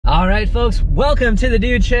All right, folks, welcome to the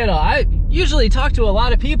Dude channel. I usually talk to a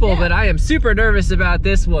lot of people, but I am super nervous about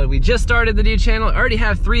this one. We just started the Dude channel, already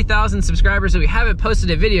have 3,000 subscribers, and we haven't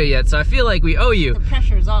posted a video yet, so I feel like we owe you. The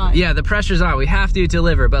pressure's on. Yeah, the pressure's on. We have to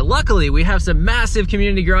deliver, but luckily we have some massive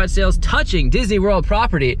community garage sales touching Disney World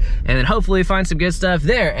property, and then hopefully find some good stuff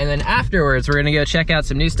there. And then afterwards, we're gonna go check out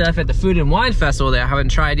some new stuff at the Food and Wine Festival that I haven't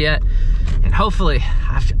tried yet. And hopefully,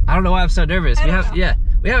 I don't know why I'm so nervous.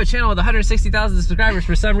 We have a channel with 160,000 subscribers.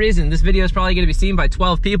 For some reason, this video is probably going to be seen by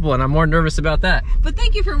 12 people, and I'm more nervous about that. But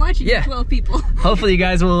thank you for watching, 12 people. Hopefully you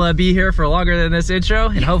guys will be here for longer than this intro,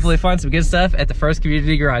 and hopefully find some good stuff at the first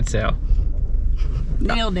community garage sale.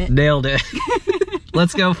 Nailed it. Nailed it.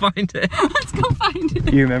 Let's go find it. Let's go find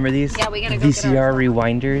it. You remember these? Yeah, we gotta go VCR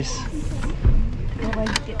rewinders. Otherwise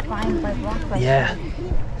you get fined by Blockbuster. Yeah.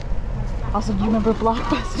 Also, do you remember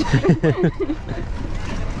Blockbuster?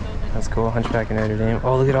 That's cool. Hunchback of Notre Dame.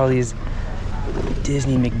 Oh, look at all these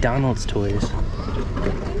Disney McDonald's toys.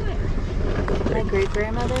 My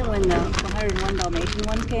great-grandmother, when the 101 Dalmatian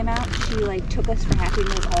ones came out, she like took us for Happy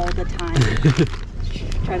Meals all the time. She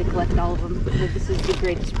tried to collect all of them. But this is the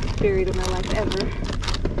greatest period of my life ever.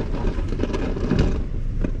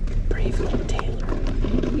 Brave little Taylor.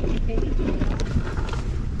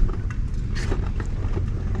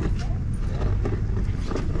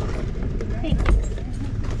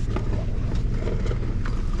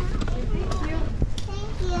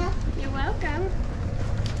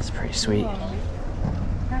 Sweet.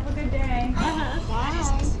 Have a good day.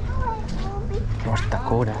 North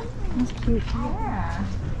Dakota. That's cute. Yeah.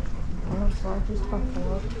 World's largest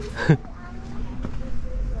buffalo. Look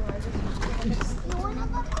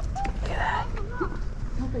at that.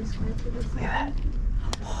 Look at that.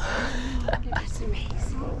 That's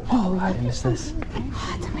amazing. Oh, I missed this. Oh,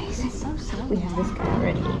 that's amazing. So silly. We have this guy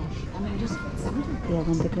already. I mean, just the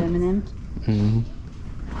Olympic M&M. Mm-hmm.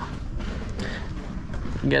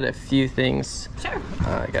 Got a few things. Sure.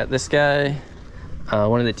 I got this guy,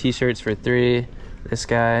 one of the t-shirts for $3, this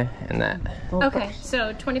guy, and that. Okay,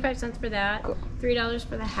 so 25 cents for that, Cool. $3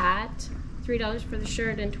 for the hat, $3 for the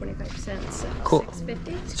shirt, and 25 cents. So Cool.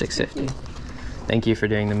 $6.50. $6.50. Thank you for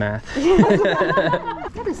doing the math.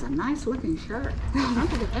 That is a nice looking shirt. I don't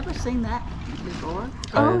think I've ever seen that before.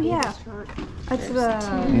 Oh, yeah. It's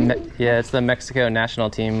the... Yeah, it's the Mexico national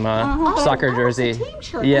team soccer Oh, jersey. it's a team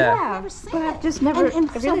shirt. Yeah. I've never seen But it. I've just never... And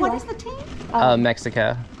I so really what like- is the team?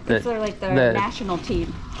 Mexico. It's like the national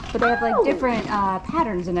team. But they have like different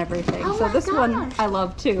patterns and everything. Oh So my this one gosh. I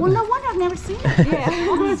love too. Well, no wonder I've never seen it. Yeah,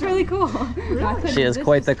 it's really cool. Really? She has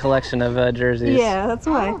quite the collection of jerseys. Yeah, that's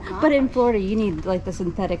why. Oh, God. But in Florida, you need like the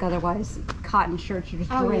synthetic, otherwise cotton shirts are just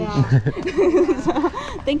drenched. So,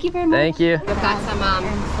 thank you very much. Thank you. We've got some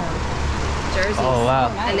jerseys. Oh, wow.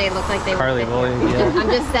 And they look like they Carly were Lloyd, yeah. I'm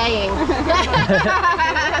just saying.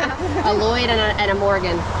 A Lloyd and a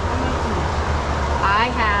Morgan. I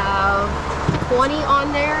have 20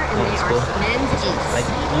 on there, and they That's are cool. men's east. Like,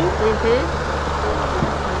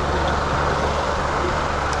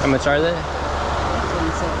 how much are they?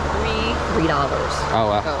 $3. Oh,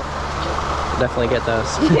 wow. Oh, Definitely get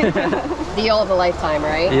those. deal of a lifetime,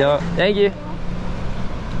 right? Yeah. Thank you.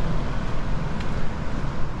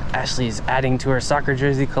 Ashley's adding to her soccer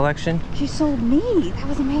jersey collection. She sold me. That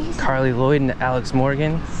was amazing. Carly Lloyd and Alex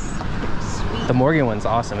Morgan. Sweet. The Morgan one's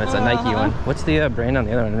awesome. It's a Nike one. What's the brand on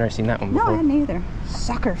the other one? I've never seen that one No, I before. hadn't either.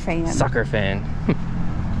 Soccer fan. Soccer fan.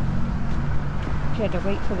 She had to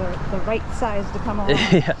wait for the right size to come along.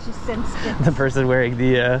 Yeah. She sensed it. The person wearing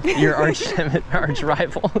the your arch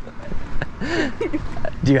rival.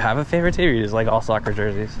 Do you have a favorite team, or you just like all soccer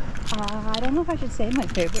jerseys? I don't know if I should say my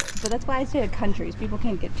favorite, but that's why I say countries. People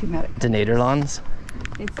can't get too mad at The Nederlands.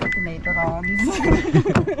 It's the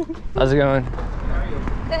Nederlands. How's it going?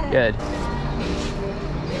 Good.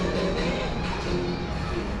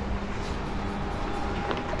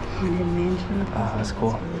 Haunted Mansion. Oh, that's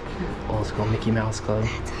cool. Old school Mickey Mouse Club.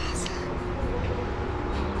 That's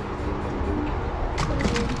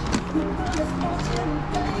awesome.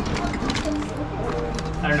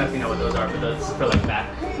 I don't know if you know what those are, but those for like back,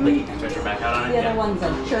 like you can stretch your back out on it. The other one's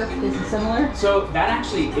like Chirp. This is similar. So that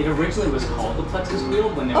actually, it originally was called the Plexus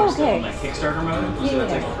Wheel when they were still in like Kickstarter mode. So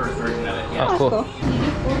that's like the first version of it. Yeah. Oh, cool. You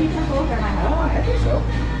need 40 for both, and I have I think so.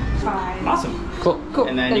 five. Awesome. Cool. Cool.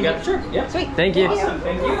 And then you got the shirt. Yep. Sweet. Thank you. Awesome.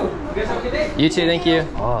 Thank you. You guys have a good day. You too, thank you.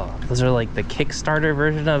 Oh, those are like the Kickstarter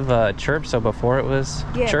version of Chirp, so before it was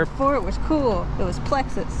Yeah, Chirp? before it was cool. It was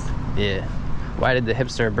Plexus. Yeah. Why did the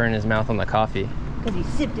hipster burn his mouth on the coffee? Because he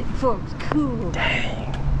sipped it before it was cool.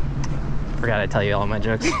 Dang. Forgot to tell you all my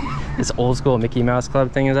jokes. This old school Mickey Mouse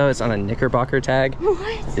Club thing though, it's on a Knickerbocker tag.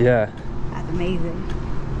 What? Yeah. That's amazing.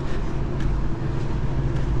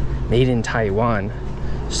 Made in Taiwan.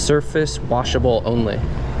 Surface washable only.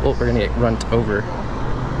 Oh, we're gonna get run over.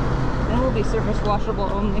 It will be surface washable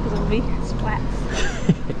only because it will be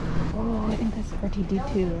splats. Oh, I think that's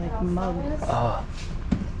RTD2, like mug. Oh.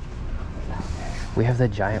 We have the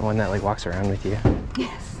giant one that like walks around with you.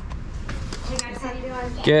 Yes. Hey guys, how you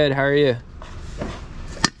doing? Good, how are you?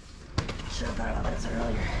 Should have thought about this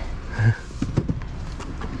earlier.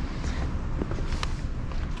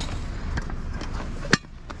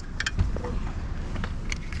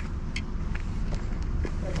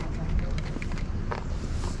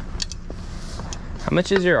 How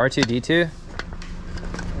much is your R2D2?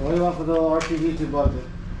 What do you want for the R2D2 budget?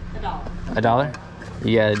 $1?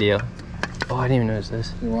 You got a deal. Oh, I didn't even notice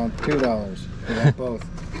this. You want $2. You want both.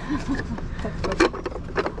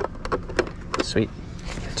 Sweet.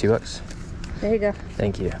 $2. There you go.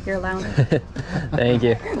 Thank you. You're allowed. Thank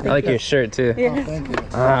you. I like your shirt too. Yeah. Oh, thank you.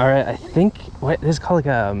 All right, I think what this is called,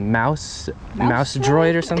 like a mouse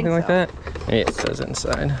droid or something like that. Maybe it says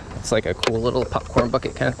inside. It's like a cool little popcorn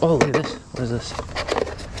bucket kind of. Oh, look at this. What is this?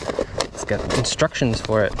 It's got instructions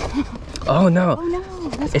for it. Oh no. Oh no,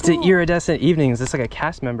 that's It's cool. an Iridescent Evenings. It's like a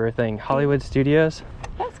cast member thing. Hollywood Studios.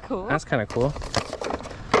 That's cool. That's kind of cool.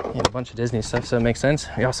 Yeah, a bunch of Disney stuff, so it makes sense.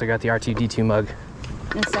 We also got the R2D2 mug.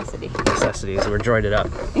 Necessity. Necessities. We're droided up.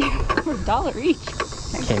 For $1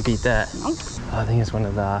 each. Can't beat that. Nope. Oh, I think it's one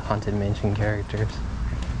of the Haunted Mansion characters.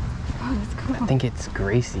 Oh, that's cool. I think it's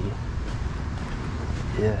Gracie.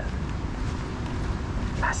 Yeah.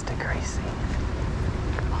 Master Gracie.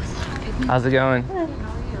 How's it going?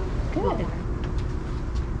 Good.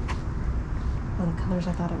 Well, the colors,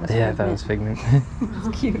 I thought it was. Yeah, I thought it was Figment.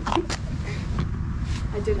 It's cute.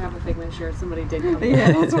 I did have a Figment shirt. Somebody did come in.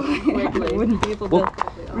 Yeah, that's why Quickly. I wouldn't be able to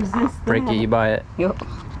resist that. Break it, you buy it. Yep.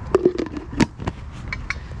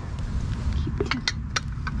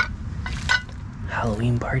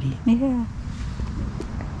 Halloween party. Yeah.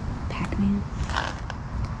 Pac-Man.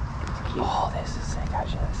 Oh, this is sick. I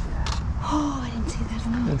should have seen that. Oh, I didn't see that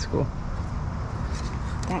one. That's cool.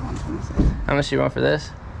 That one's nice. How much do you want for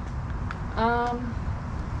this?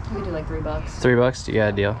 We could do like $3. $3? You got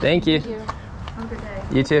a deal. Thank you. Have a good day.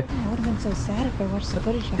 You too. I would have been so sad if I watched the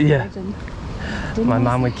footage afterwards. Yeah. And didn't My wanna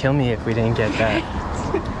mom see would kill me if we didn't get that.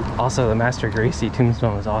 Also, the Master Gracie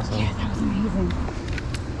tombstone was awesome. it. That was amazing.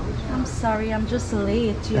 I'm sorry, I'm just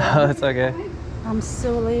late. Oh, Yeah. it's okay. I'm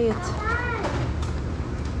so late.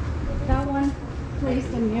 That one plays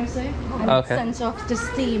the music and Okay. it sends off the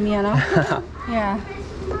steam, you know? Yeah.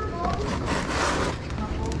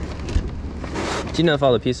 Do you know if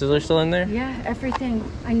all the pieces are still in there? Yeah, everything.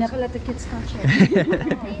 I never let the kids touch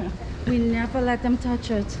it. We never let them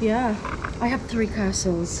touch it. Yeah. I have 3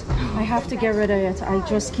 castles. I have to get rid of it. I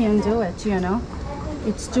just can't do it, you know?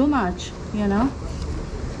 It's too much, you know?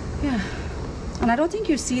 Yeah. And I don't think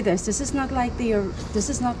you see this. This is not like this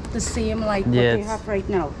is not the same like what Yeah, they have right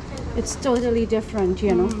now. It's totally different,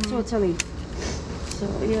 you know? Totally. So,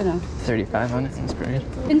 you know. 35 on it. That's pretty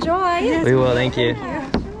good. Enjoy! We will, thank you. Yeah.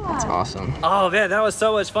 That's awesome. Oh man, that was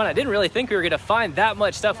so much fun. I didn't really think we were gonna find that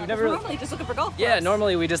much stuff. We've never really... Normally just looking for golf clubs. Yeah,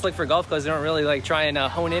 normally we just look for golf clubs. We don't really like try and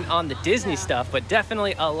hone in on the Disney stuff, but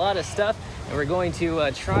definitely a lot of stuff. And we're going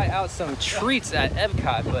to try out some treats at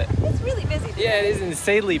Epcot, but It's really busy today. yeah, it is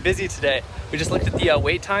insanely busy today. We just looked at the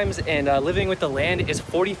wait times, and Living with the Land is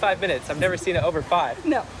 45 minutes. I've never seen it over 5.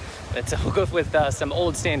 No. But we'll go with some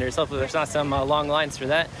old standards. Hopefully there's not some long lines for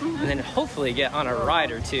that. And then hopefully get on a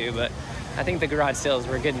ride or two. But I think the garage sales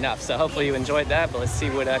were good enough. So hopefully you enjoyed that. But let's see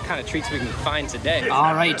what kind of treats we can find today.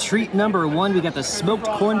 All right, treat number 1. We got the smoked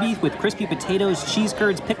corned beef with crispy potatoes, cheese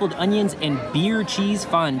curds, pickled onions, and beer cheese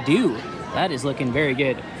fondue. That is looking very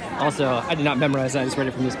good. Also, I did not memorize that. I just read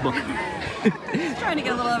it from this book. Trying to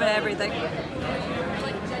get a little bit of everything.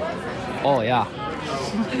 Oh, yeah.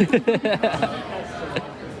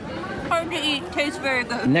 Hard to eat. Tastes very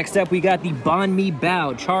good. Next up, we got the Banh Mi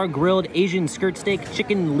Bao, char-grilled Asian skirt steak,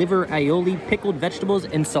 chicken liver aioli, pickled vegetables,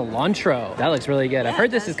 and cilantro. That looks really good. I've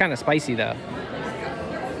heard this is kind of spicy, though.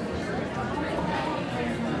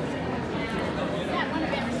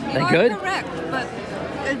 That good? Correct, but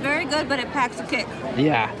it's very good, but it packs a kick.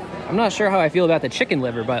 Yeah. I'm not sure how I feel about the chicken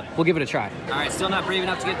liver, but we'll give it a try. All right, still not brave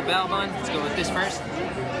enough to get the bao bun. Let's go with this first.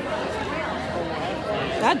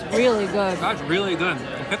 That's really good. That's really good.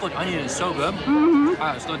 The pickled onion is so good. Mm-hmm. All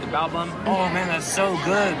right, let's go with the bao bun. Oh man, that's so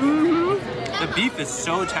good. Mm-hmm. The beef is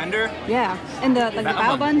so tender. Yeah, and the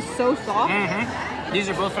bao bun's so soft. Mm-hmm. These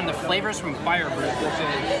are both from the Flavors from Firebird, which is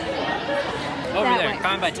over That there, way.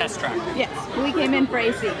 found by Test Track. Yes, we came in for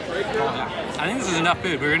AC. Oh, yeah. I think this is enough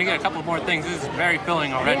food. We're gonna get a couple more things. This is very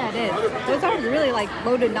filling already. Yeah, it is. Those are really like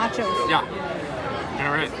loaded nachos. Yeah.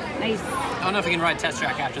 All right. Nice. I don't know if we can ride test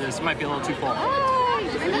track after this. It might be a little too full.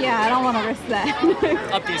 Yeah, I don't want to risk that.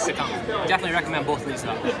 Updates to come. Definitely recommend both of these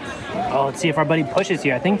though. Oh, let's see if our buddy pushes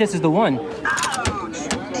here. I think this is the one.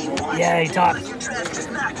 Yeah, he talks.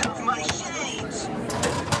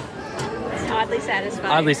 Oddly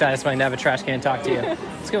satisfying. Oddly satisfying to have a trash can talk to you.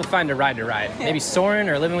 Let's go find a ride to ride. Maybe Soarin'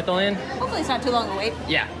 or Living with the Land. Hopefully it's not too long to wait.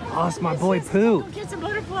 Yeah. Oh, it's my boy Pooh. Catch a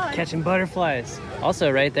butterfly. Catching butterflies.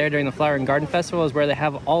 Also, right there during the Flower and Garden Festival is where they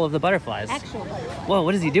have all of the butterflies. Actual butterfly. Whoa,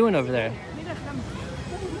 what is he doing over there?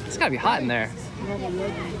 It's gotta be hot in there.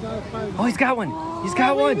 Oh, he's got one. He's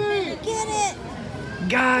got one. Get it.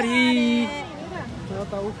 Got it.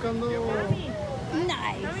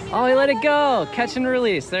 Nice. Oh, he let it go. Catch and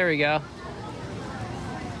release. There we go.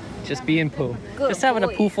 Just being Pooh. Good Just having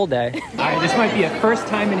boy. a Pooh-ful day. All right, this might be a first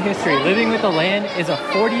time in history. Living with the Land is a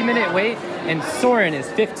 40-minute wait, and Soarin' is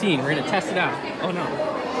 15. We're gonna test it out. Oh no,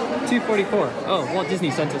 2:44. Oh, Walt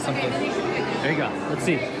Disney sent us something. There you go. Let's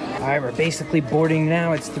see. All right, we're basically boarding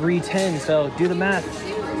now. It's 3:10, so do the math.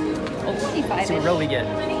 Oh, let's see what row we get.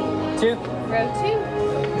 2. Row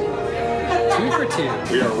 2. 2 for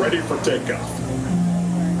 2. We are ready for takeoff.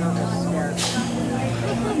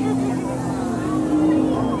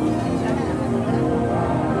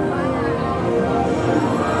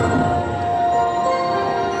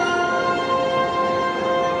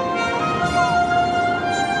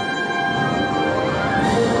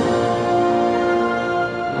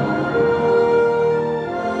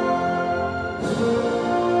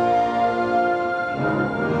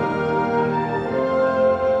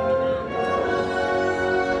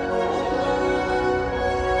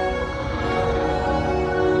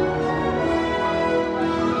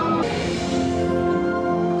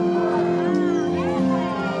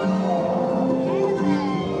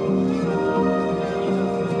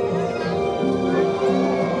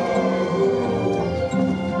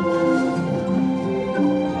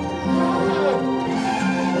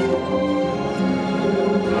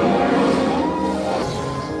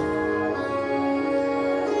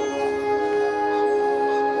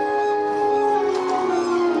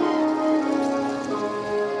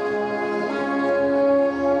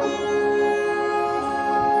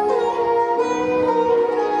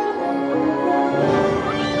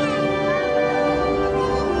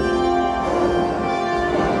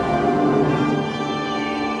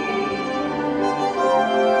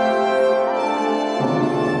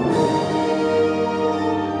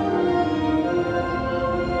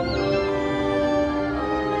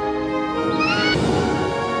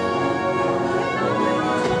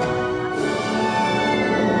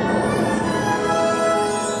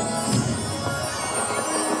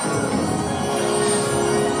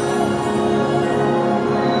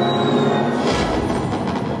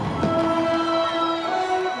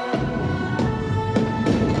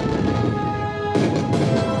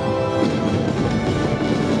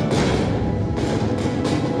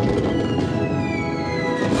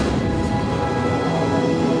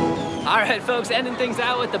 Alright folks, ending things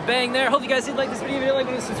out with the bang there. Hope you guys did like this video. If you did like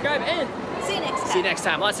it, subscribe and See you next time. see you next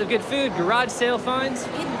time. Lots of good food, garage sale finds,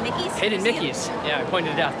 Hidden Mickey's. hidden Mickeys. Yeah, I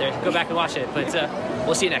pointed it out there. Go back and watch it. But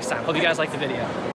we'll see you next time. Hope you guys liked the video.